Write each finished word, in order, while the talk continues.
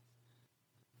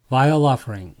Vile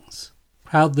Offerings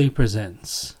proudly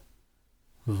presents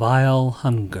Vile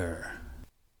Hunger.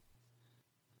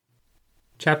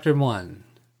 Chapter 1.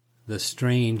 The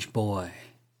Strange Boy.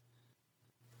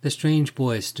 The strange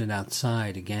boy stood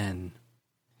outside again.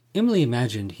 Emily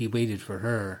imagined he waited for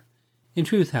her. In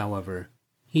truth, however,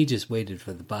 he just waited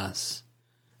for the bus.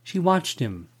 She watched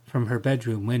him from her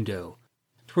bedroom window,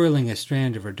 twirling a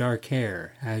strand of her dark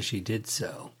hair as she did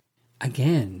so.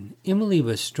 Again, Emily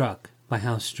was struck by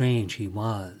how strange he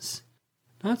was.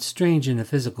 Not strange in a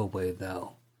physical way,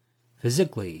 though.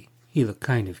 Physically, he looked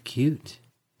kind of cute.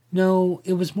 No,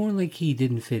 it was more like he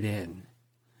didn't fit in,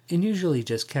 and usually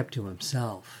just kept to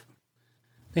himself.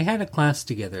 They had a class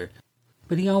together,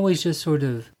 but he always just sort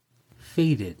of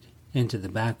faded into the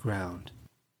background.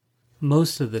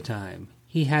 Most of the time,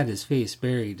 he had his face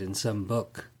buried in some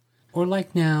book, or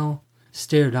like now,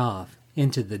 stared off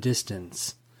into the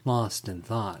distance, lost in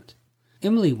thought.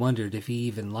 Emily wondered if he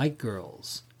even liked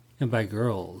girls, and by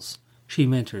girls, she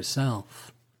meant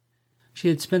herself. She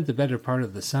had spent the better part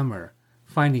of the summer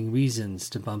finding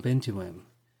reasons to bump into him.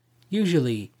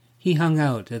 Usually, he hung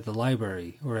out at the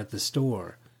library or at the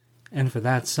store, and for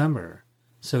that summer,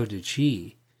 so did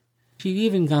she. She'd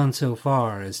even gone so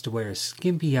far as to wear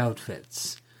skimpy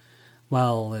outfits,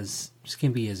 well, as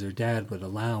skimpy as her dad would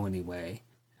allow anyway,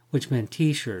 which meant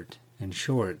t-shirt and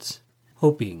shorts,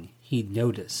 hoping he'd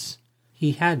notice.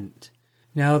 He hadn't.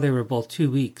 Now they were both 2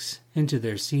 weeks into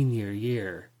their senior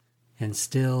year, and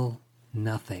still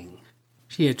nothing.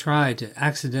 She had tried to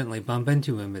accidentally bump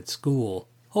into him at school,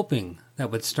 hoping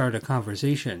that would start a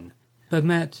conversation, but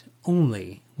met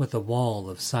only with a wall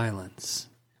of silence.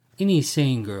 Any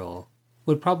sane girl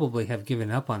would probably have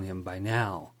given up on him by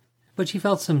now, but she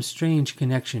felt some strange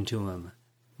connection to him,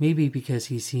 maybe because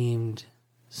he seemed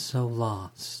so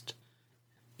lost.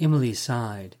 Emily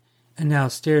sighed, and now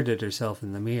stared at herself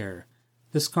in the mirror.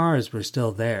 The scars were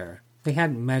still there. They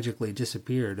hadn't magically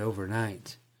disappeared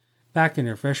overnight. Back in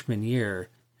her freshman year,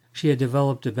 she had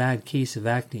developed a bad case of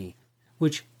acne,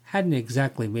 which hadn't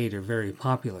exactly made her very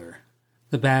popular.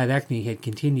 The bad acne had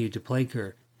continued to plague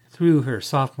her through her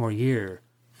sophomore year,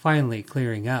 finally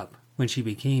clearing up when she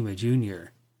became a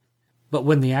junior. But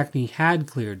when the acne had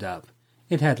cleared up,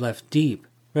 it had left deep,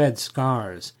 red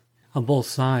scars on both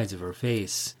sides of her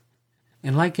face.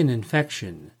 And like an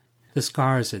infection, the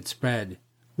scars had spread,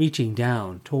 reaching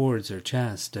down towards her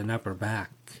chest and upper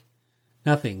back.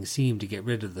 Nothing seemed to get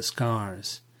rid of the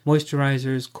scars.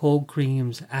 Moisturizers, cold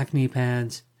creams, acne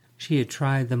pads, she had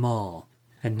tried them all,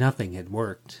 and nothing had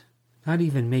worked. Not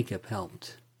even makeup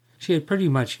helped. She had pretty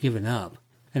much given up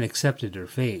and accepted her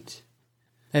fate.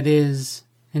 That is,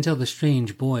 until the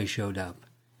strange boy showed up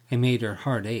and made her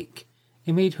heart ache.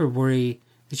 It made her worry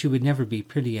that she would never be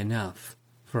pretty enough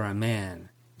for a man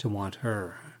to want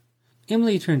her.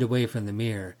 Emily turned away from the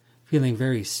mirror, feeling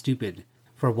very stupid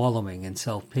for wallowing in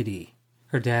self-pity.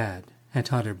 Her dad had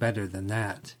taught her better than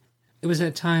that. It was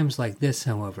at times like this,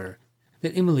 however,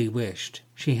 that Emily wished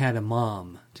she had a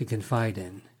mom to confide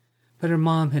in. But her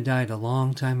mom had died a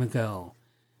long time ago,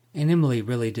 and Emily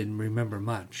really didn't remember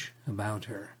much about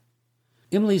her.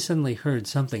 Emily suddenly heard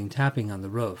something tapping on the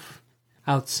roof.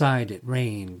 Outside it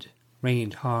rained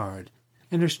hard,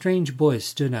 and her strange boy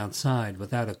stood outside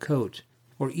without a coat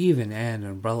or even an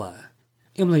umbrella.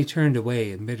 Emily turned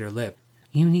away and bit her lip.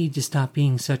 You need to stop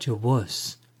being such a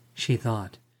wuss, she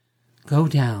thought. Go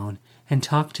down and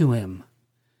talk to him.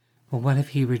 But what if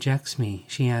he rejects me,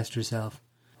 she asked herself.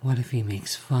 What if he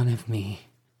makes fun of me?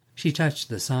 She touched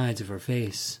the sides of her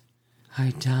face.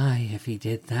 I'd die if he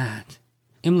did that.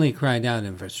 Emily cried out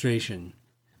in frustration.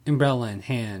 Umbrella in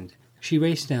hand, she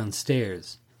raced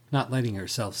downstairs, not letting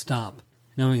herself stop,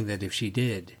 knowing that if she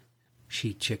did,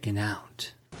 she'd chicken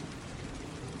out.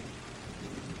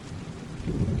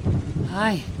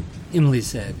 Hi, Emily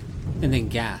said, and then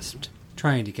gasped,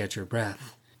 trying to catch her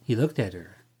breath. He looked at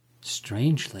her,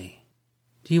 strangely.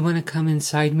 Do you want to come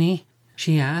inside me?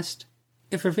 She asked.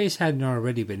 If her face hadn't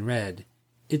already been red,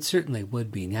 it certainly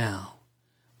would be now.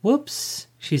 Whoops,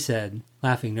 she said,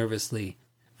 laughing nervously.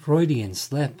 Freudian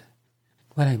slip.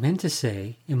 What I meant to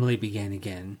say, Emily began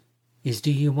again, is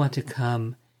do you want to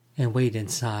come and wait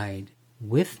inside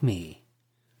with me?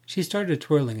 She started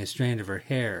twirling a strand of her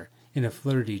hair in a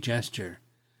flirty gesture,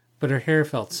 but her hair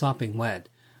felt sopping wet,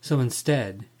 so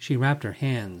instead she wrapped her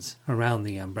hands around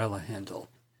the umbrella handle.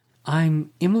 I'm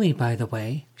Emily, by the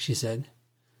way, she said.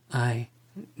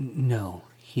 No,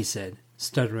 he said,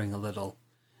 stuttering a little.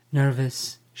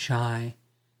 Nervous, shy,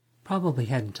 probably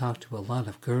hadn't talked to a lot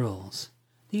of girls.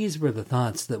 These were the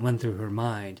thoughts that went through her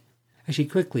mind as she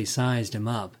quickly sized him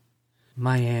up.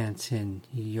 My aunt and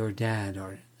your dad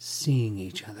are seeing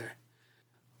each other.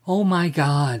 "Oh my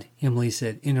God," Emily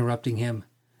said, interrupting him.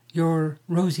 "You're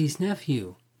Rosie's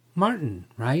nephew. Martin,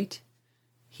 right?"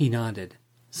 He nodded.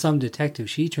 Some detective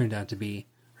she turned out to be.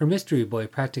 Her mystery boy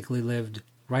practically lived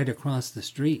right across the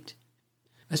street.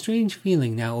 A strange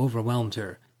feeling now overwhelmed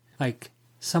her, like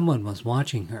someone was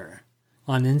watching her.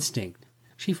 On instinct,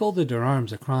 she folded her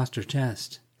arms across her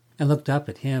chest and looked up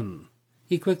at him.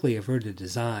 He quickly averted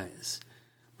his eyes,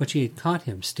 but she had caught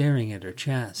him staring at her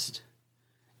chest.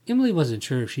 Emily wasn't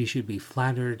sure if she should be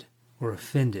flattered or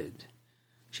offended.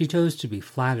 She chose to be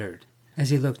flattered, as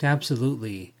he looked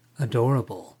absolutely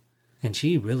adorable, and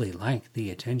she really liked the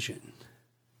attention.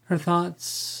 Her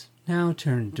thoughts now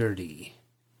turned dirty,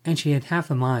 and she had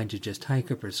half a mind to just hike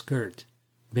up her skirt,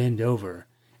 bend over,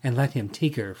 and let him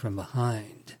take her from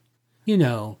behind. You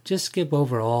know, just skip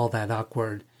over all that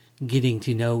awkward getting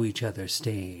to know each other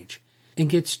stage, and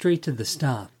get straight to the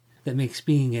stuff that makes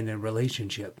being in a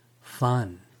relationship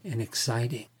fun and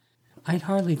exciting. I'd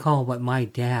hardly call what my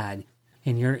dad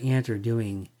and your aunt are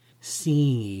doing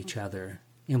seeing each other,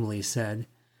 Emily said.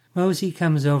 Rosie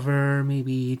comes over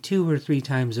maybe 2 or 3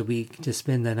 times a week to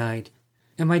spend the night,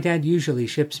 and my dad usually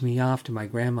ships me off to my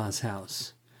grandma's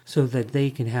house so that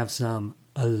they can have some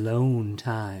alone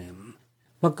time.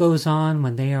 What goes on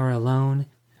when they are alone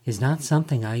is not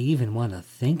something I even want to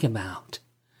think about.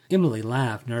 Emily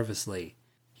laughed nervously.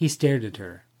 He stared at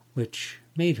her, which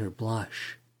made her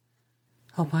blush.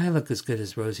 Hope I look as good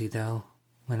as Rosie, though,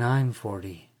 when I'm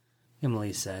 40,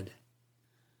 Emily said.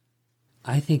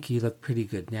 I think you look pretty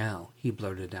good now, he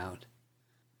blurted out.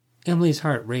 Emily's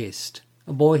heart raced.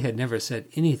 A boy had never said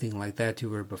anything like that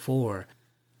to her before,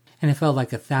 and it felt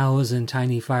like 1,000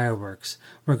 tiny fireworks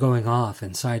were going off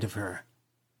inside of her.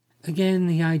 Again,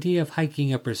 the idea of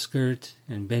hiking up her skirt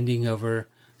and bending over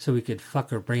so he could fuck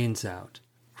her brains out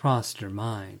crossed her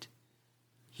mind.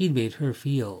 He'd made her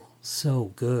feel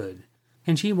so good,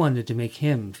 and she wanted to make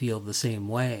him feel the same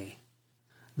way.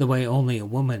 The way only a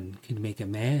woman could make a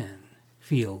man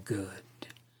feel good.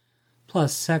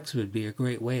 Plus, sex would be a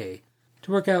great way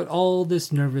to work out all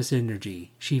this nervous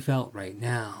energy she felt right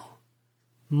now.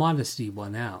 Modesty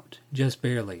won out, just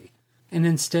barely, and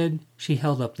instead she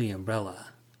held up the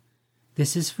umbrella.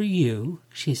 This is for you,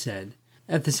 she said.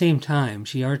 At the same time,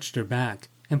 she arched her back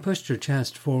and pushed her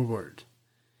chest forward.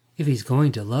 If he's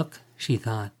going to look, she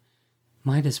thought,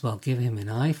 might as well give him an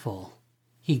eyeful.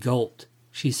 He gulped.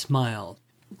 She smiled,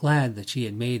 glad that she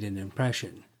had made an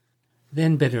impression,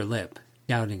 then bit her lip,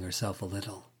 doubting herself a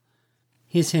little.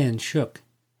 His hand shook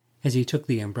as he took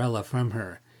the umbrella from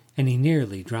her, and he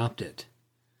nearly dropped it.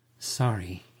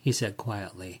 Sorry, he said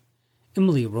quietly.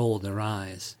 Emily rolled her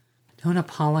eyes. Don't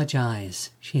apologize,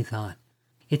 she thought.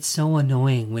 It's so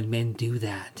annoying when men do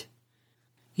that.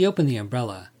 He opened the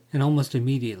umbrella and almost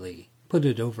immediately put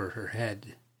it over her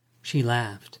head. She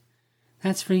laughed.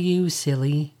 That's for you,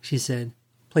 silly, she said,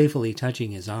 playfully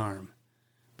touching his arm.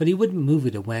 But he wouldn't move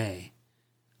it away.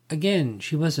 Again,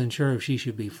 she wasn't sure if she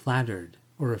should be flattered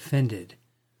or offended.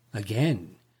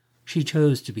 Again, she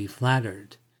chose to be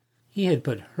flattered. He had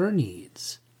put her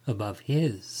needs above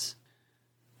his.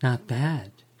 Not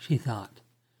bad, she thought,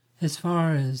 as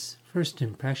far as first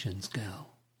impressions go.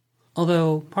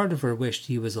 Although part of her wished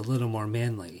he was a little more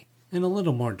manly and a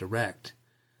little more direct.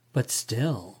 But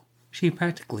still, she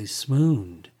practically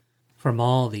swooned from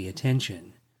all the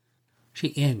attention. She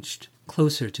inched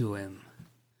closer to him.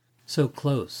 So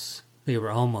close, they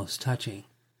were almost touching.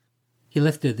 He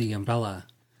lifted the umbrella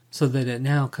so that it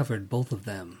now covered both of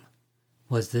them.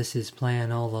 Was this his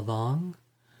plan all along?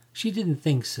 She didn't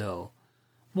think so.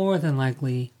 More than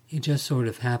likely, it just sort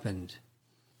of happened.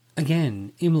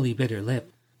 Again, Emily bit her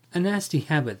lip, a nasty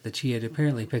habit that she had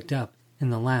apparently picked up in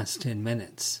the last 10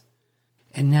 minutes.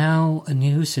 And now a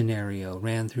new scenario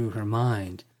ran through her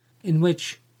mind, in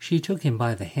which she took him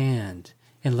by the hand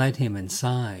and led him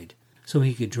inside so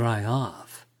he could dry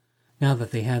off. Now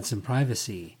that they had some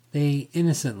privacy, they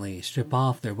innocently strip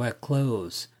off their wet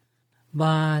clothes.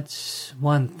 But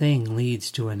one thing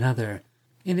leads to another,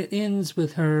 and it ends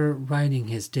with her riding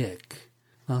his dick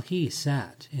while he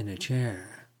sat in a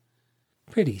chair.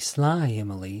 Pretty sly,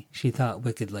 Emily, she thought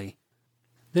wickedly.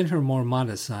 Then her more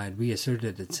modest side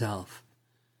reasserted itself.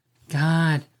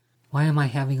 God, why am I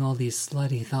having all these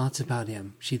slutty thoughts about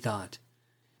him, she thought.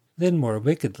 Then more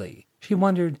wickedly, she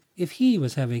wondered if he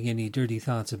was having any dirty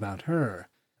thoughts about her.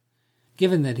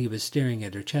 Given that he was staring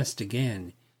at her chest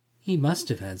again, he must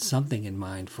have had something in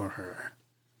mind for her.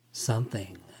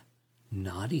 Something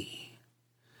naughty.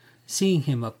 Seeing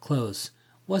him up close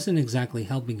wasn't exactly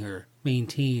helping her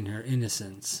maintain her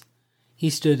innocence. He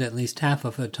stood at least half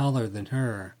a foot taller than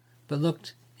her, but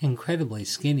looked incredibly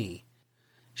skinny.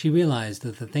 She realized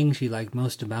that the thing she liked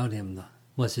most about him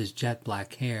was his jet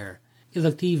black hair. It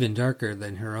looked even darker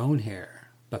than her own hair,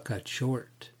 but cut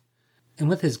short. And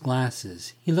with his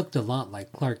glasses, he looked a lot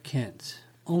like Clark Kent,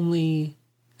 only,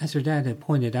 as her dad had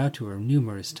pointed out to her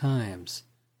numerous times,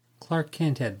 Clark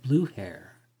Kent had blue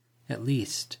hair, at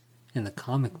least in the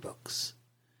comic books.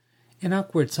 An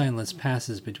awkward silence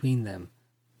passes between them,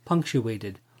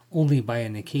 punctuated only by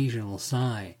an occasional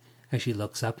sigh as she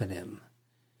looks up at him.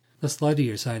 The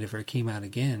sluttier side of her came out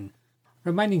again,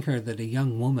 reminding her that a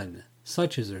young woman,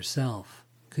 such as herself,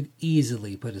 could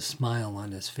easily put a smile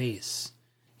on his face,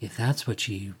 if that's what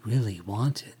she really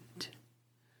wanted.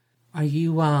 "Are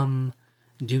you,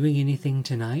 doing anything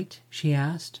tonight?" she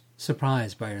asked,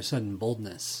 surprised by her sudden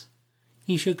boldness.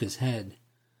 He shook his head.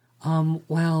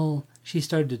 Well," she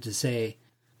started to say,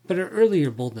 but her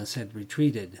earlier boldness had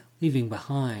retreated, leaving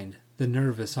behind the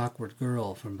nervous, awkward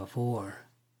girl from before.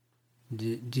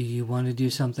 Do you want to do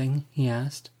something?" he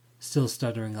asked, still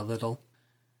stuttering a little.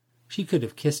 She could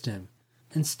have kissed him,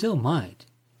 and still might,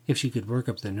 if she could work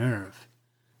up the nerve.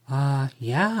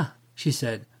 Yeah," she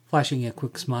said, flashing a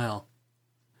quick smile.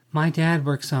 "My dad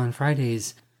works on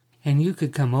Fridays, and you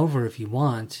could come over if you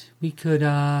want. We could,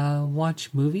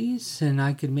 watch movies, and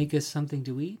I could make us something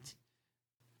to eat."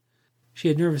 She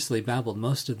had nervously babbled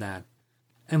most of that,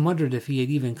 and wondered if he had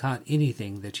even caught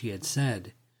anything that she had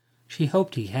said. She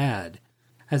hoped he had,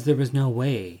 as there was no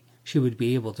way she would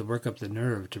be able to work up the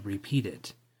nerve to repeat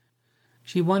it.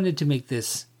 She wanted to make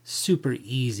this super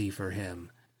easy for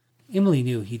him. Emily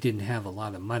knew he didn't have a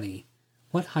lot of money.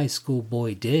 What high school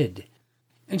boy did?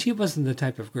 And she wasn't the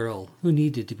type of girl who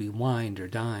needed to be wined or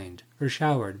dined or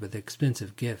showered with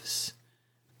expensive gifts.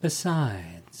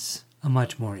 Besides, a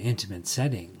much more intimate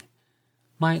setting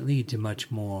might lead to much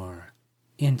more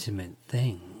intimate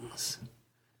things.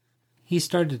 He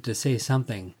started to say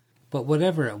something, but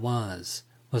whatever it was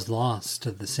lost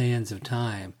to the sands of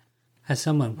time as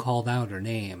someone called out her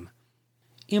name.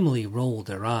 Emily rolled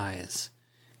her eyes.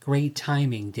 Great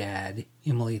timing, Dad,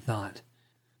 Emily thought.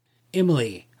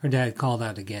 "Emily," her dad called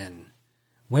out again.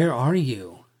 "Where are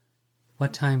you?"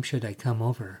 "What time should I come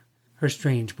over?" her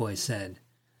strange boy said.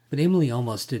 But Emily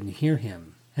almost didn't hear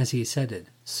him as he said it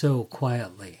so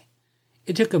quietly.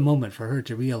 It took a moment for her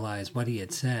to realize what he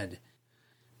had said,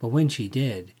 but when she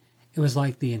did, it was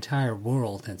like the entire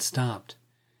world had stopped.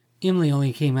 Emily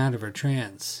only came out of her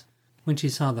trance when she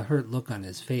saw the hurt look on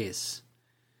his face.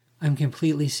 "I'm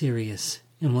completely serious,"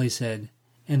 Emily said,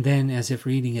 and then, as if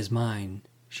reading his mind,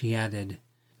 she added,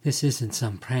 "This isn't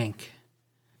some prank."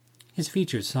 His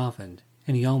features softened,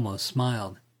 and he almost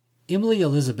smiled. "Emily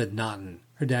Elizabeth Naughton,"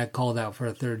 her dad called out for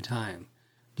a third time.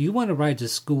 "Do you want to ride to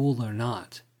school or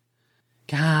not?"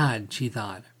 God, she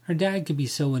thought, her dad could be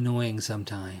so annoying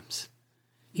sometimes.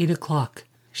 8:00,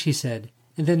 she said,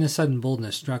 and then a sudden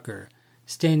boldness struck her.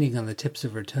 Standing on the tips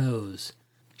of her toes,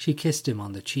 she kissed him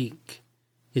on the cheek.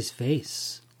 His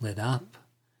face lit up.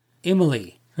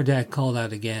 "Emily," her dad called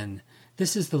out again,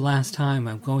 "this is the last time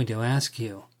I'm going to ask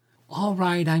you." "All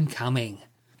right, I'm coming,"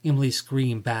 Emily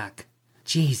screamed back.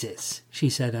 "Jesus," she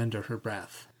said under her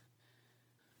breath.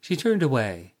 She turned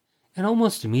away, and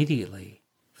almost immediately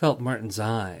felt Martin's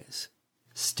eyes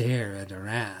stare at her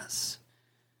ass.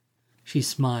 She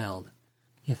smiled.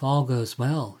 If all goes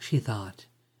well, she thought,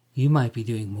 you might be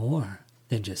doing more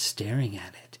than just staring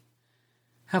at it.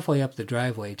 Halfway up the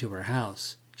driveway to her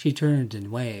house, she turned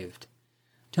and waved.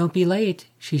 "Don't be late,"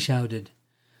 she shouted.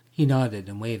 He nodded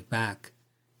and waved back.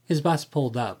 His bus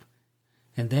pulled up,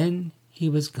 and then he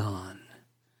was gone.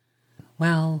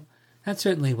 Well, that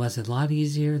certainly was a lot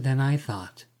easier than I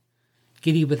thought.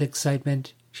 Giddy with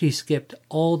excitement, she skipped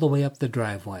all the way up the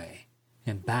driveway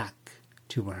and back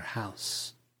to her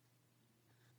house.